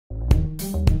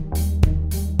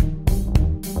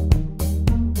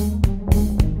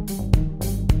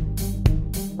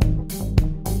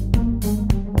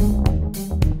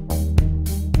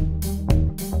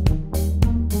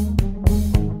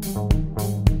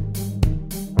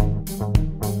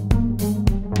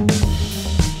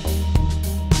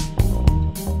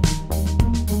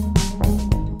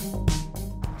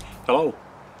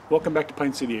Welcome back to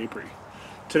Pine City Apiary.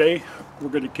 Today we're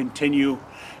going to continue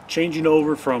changing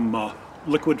over from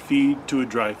liquid feed to a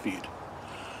dry feed.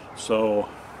 So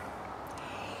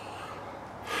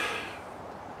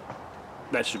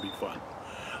that should be fun.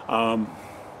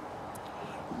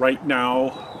 Right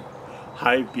now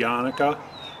Hive Bionica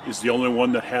is the only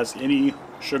one that has any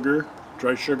sugar,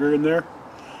 dry sugar in there,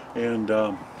 and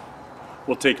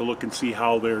we'll take a look and see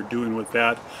how they're doing with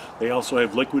that. They also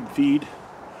have liquid feed.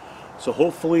 So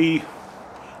hopefully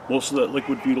most of that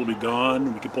liquid feed will be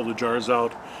gone. We can pull the jars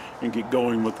out and get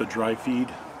going with the dry feed.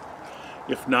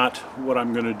 If not, what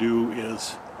I'm going to do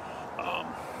is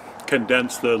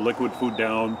condense the liquid food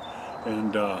down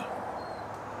and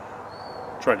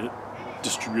try to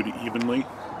distribute it evenly.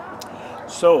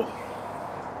 So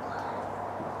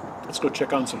let's go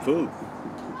check on some food.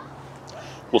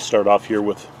 We'll start off here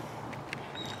with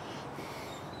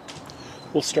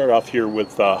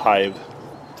Hive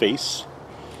face,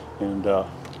 and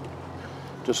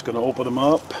just going to open them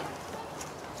up.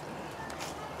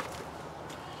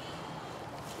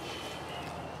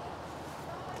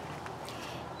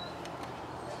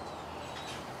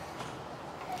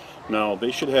 Now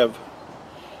they should have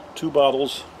 2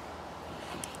 bottles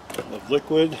of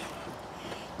liquid.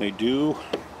 They do,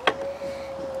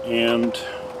 and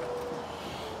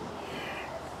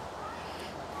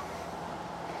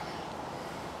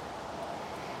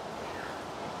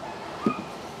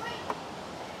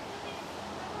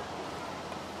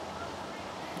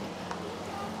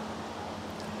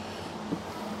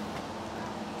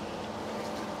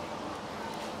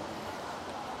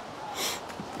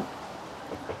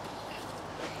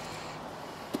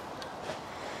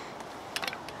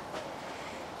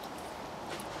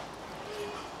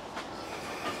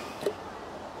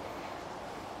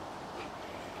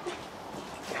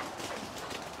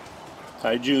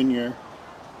hi, Junior.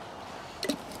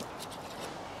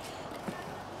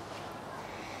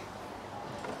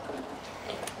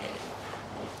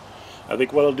 I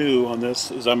think what I'll do on this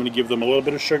is I'm going to give them a little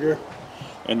bit of sugar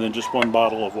and then just 1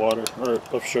 bottle of water, or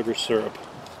of sugar syrup.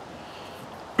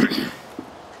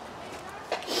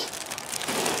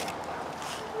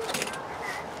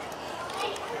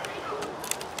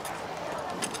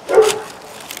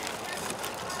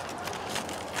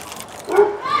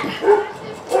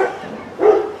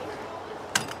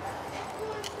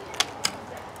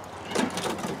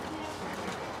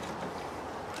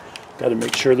 Got to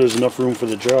make sure there's enough room for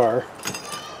the jar.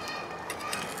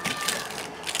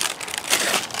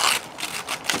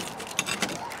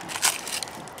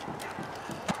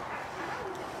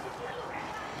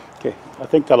 Okay, I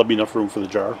think that'll be enough room for the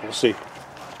jar. We'll see.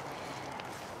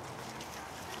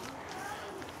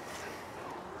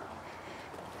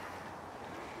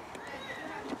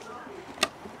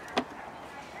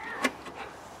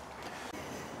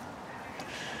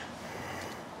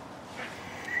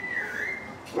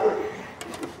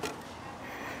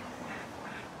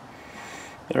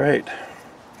 Alright,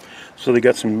 so they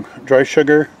got some dry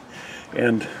sugar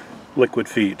and liquid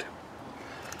feed.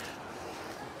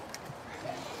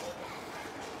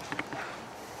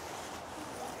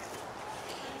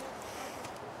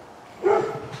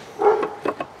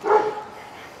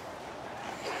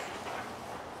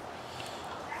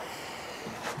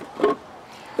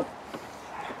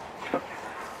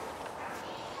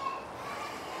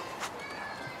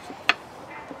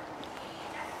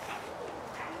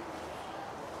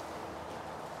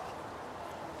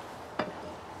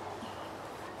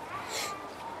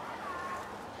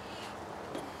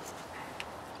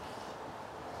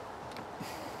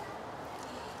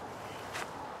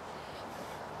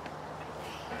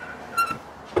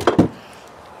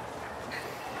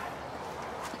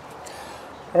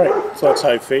 Alright, so that's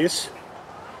Hive face.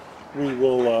 We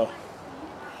will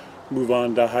move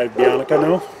on to Hive Bionica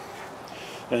now.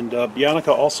 And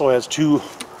Bionica also has 2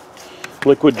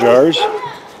 liquid jars.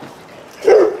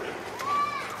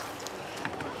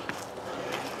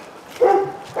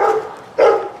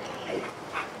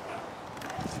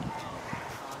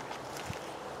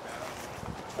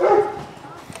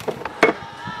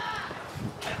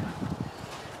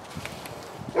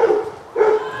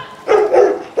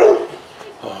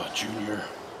 Junior.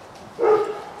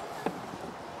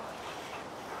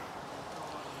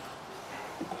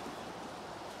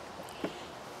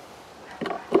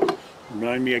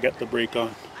 Remind me I got the brake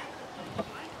on.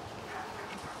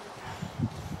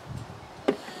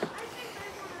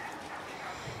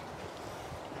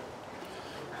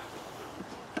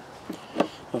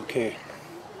 Okay.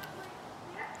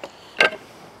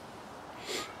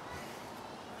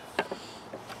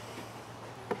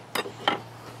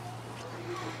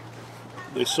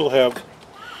 They still have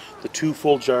the 2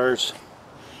 full jars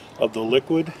of the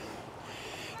liquid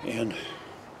and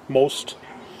most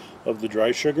of the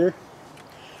dry sugar.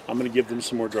 I'm going to give them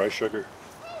some more dry sugar.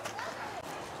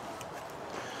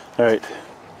 Alright,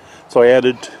 so I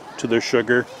added to their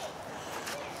sugar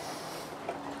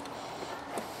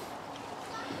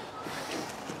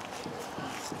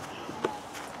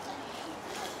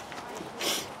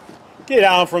get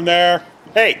down from there.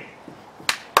 Hey!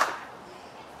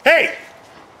 Hey!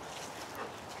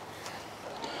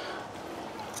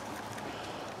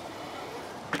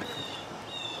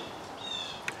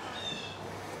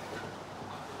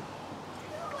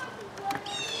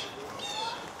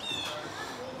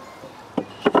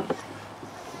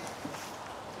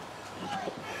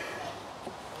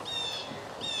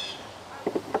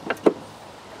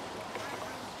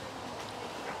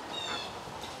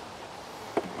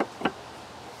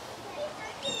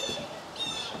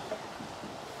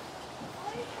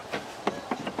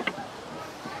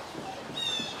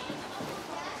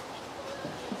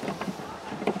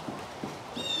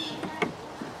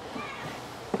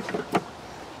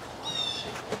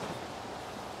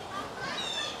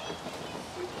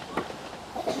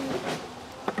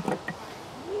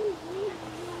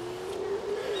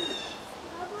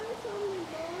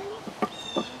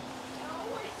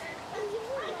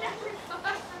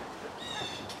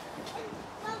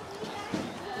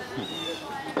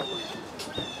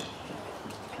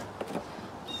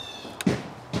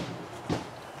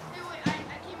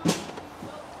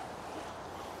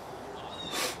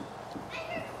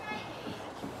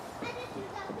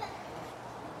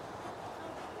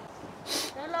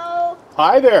 Hello.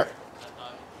 Hi there.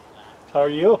 How are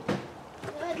you?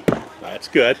 Good. That's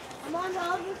good. I'm on the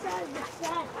other side of the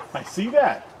set. I see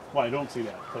that. Well, I don't see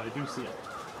that, but I do see it.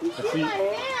 You I see my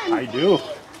hand? I do.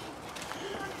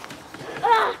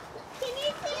 Ah. Can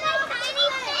you see my tiny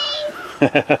face?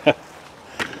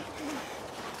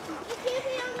 You can't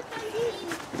be on the front seat.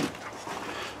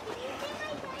 Can you see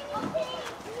my tiny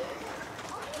face?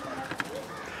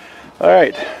 All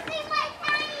right. Can you see my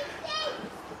tiny face?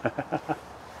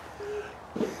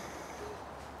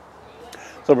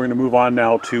 So we're going to move on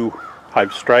now to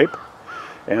Hive Stripe,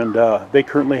 and they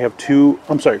currently have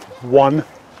one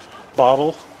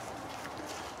bottle.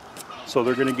 So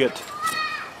they're going to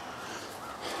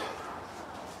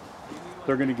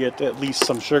get at least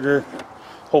some sugar.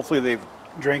 Hopefully they've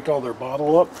drank all their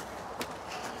bottle up.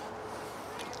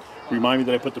 Remind me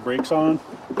that I put the brakes on.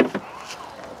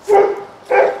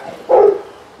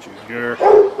 Junior.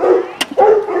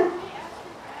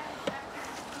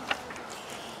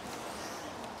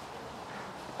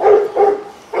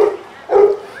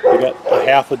 We got a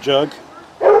half a jug.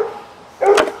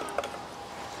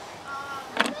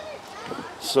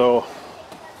 So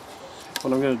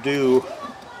what I'm going to do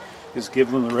is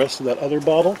give them the rest of that other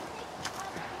bottle.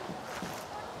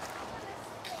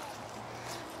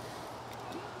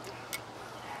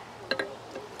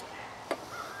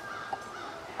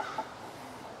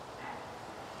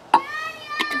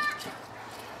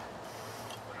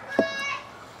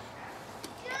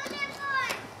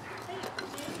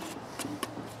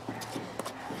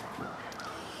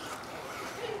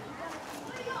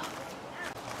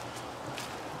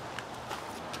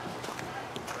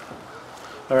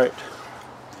 All right,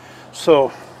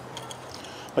 so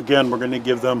again, we're going to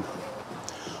give them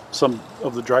some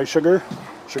of the dry sugar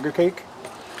cake.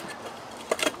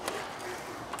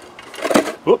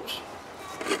 Whoops,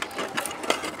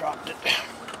 dropped it.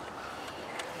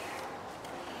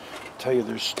 Tell you,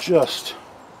 there's just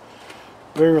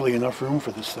barely enough room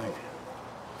for this thing.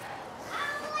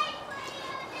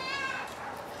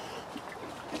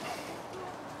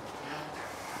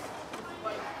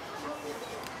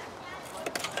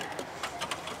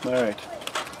 All right.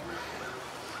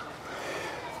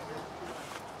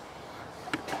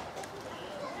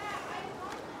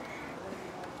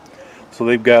 So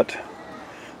they've got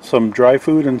some dry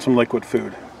food and some liquid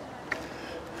food.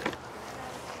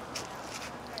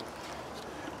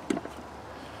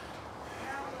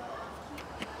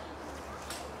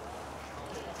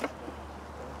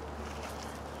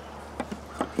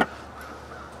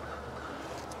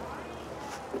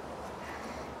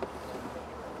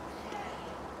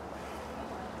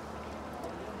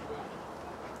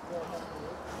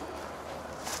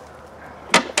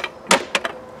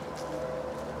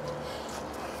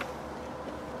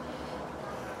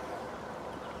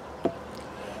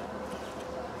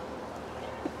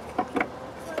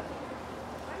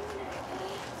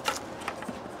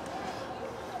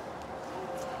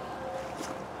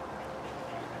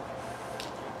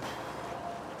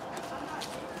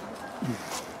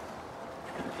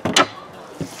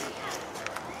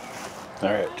 All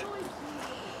right.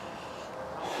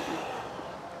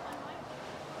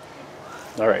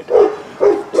 Alright,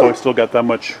 so I still got that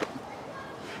much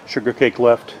sugar cake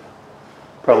left.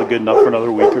 Probably good enough for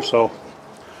another week or so.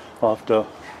 I'll have to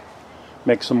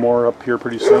make some more up here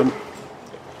pretty soon.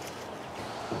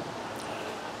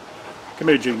 Come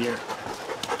here, Junior.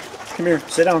 Come here,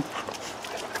 sit down.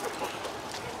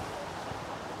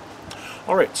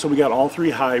 Alright, so we got all 3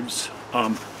 hives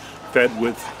fed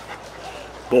with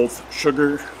both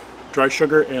sugar, dry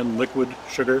sugar and liquid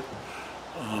sugar.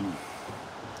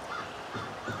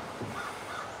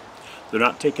 They're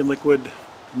not taking liquid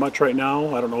much right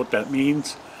now. I don't know what that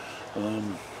means.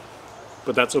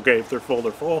 But that's okay. If they're full,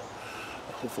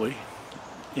 hopefully.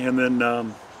 And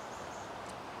then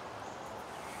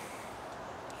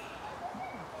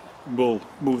we'll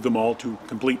move them all to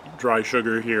complete dry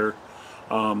sugar here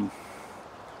in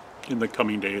the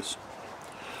coming days.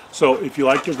 So if you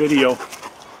liked the video,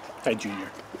 hi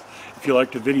Junior. If you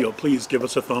liked the video, please give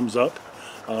us a thumbs up.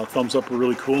 Thumbs up are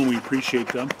really cool and we appreciate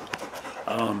them.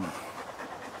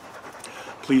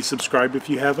 Please subscribe if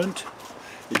you haven't.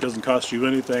 It doesn't cost you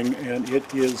anything and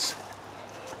it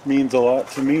means a lot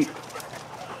to me.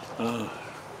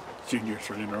 Junior's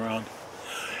running around.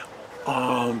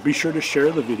 Be sure to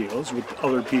share the videos with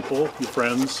other people, your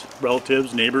friends,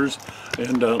 relatives, neighbors,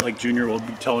 and like Junior will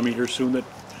be telling me here soon that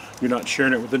you're not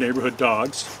sharing it with the neighborhood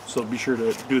dogs, so be sure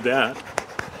to do that.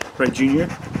 Right, Junior?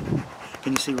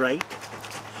 Can you say right?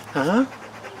 Huh?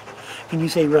 Can you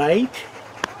say right?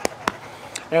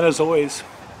 And as always,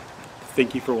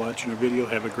 thank you for watching the video.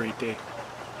 Have a great day.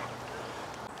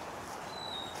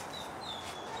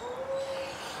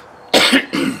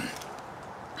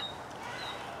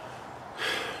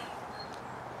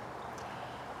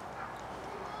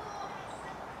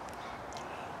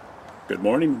 Good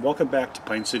morning. Welcome back to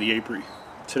Pine City Apiary.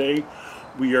 Today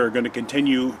we are going to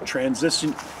continue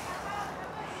transition.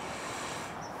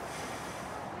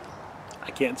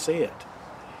 I can't say it.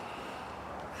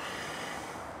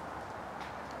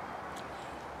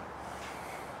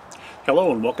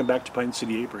 Hello and welcome back to Pine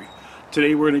City Apiary.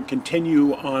 Today we're going to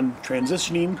continue on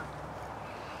transitioning.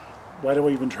 Why do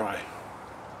I even try?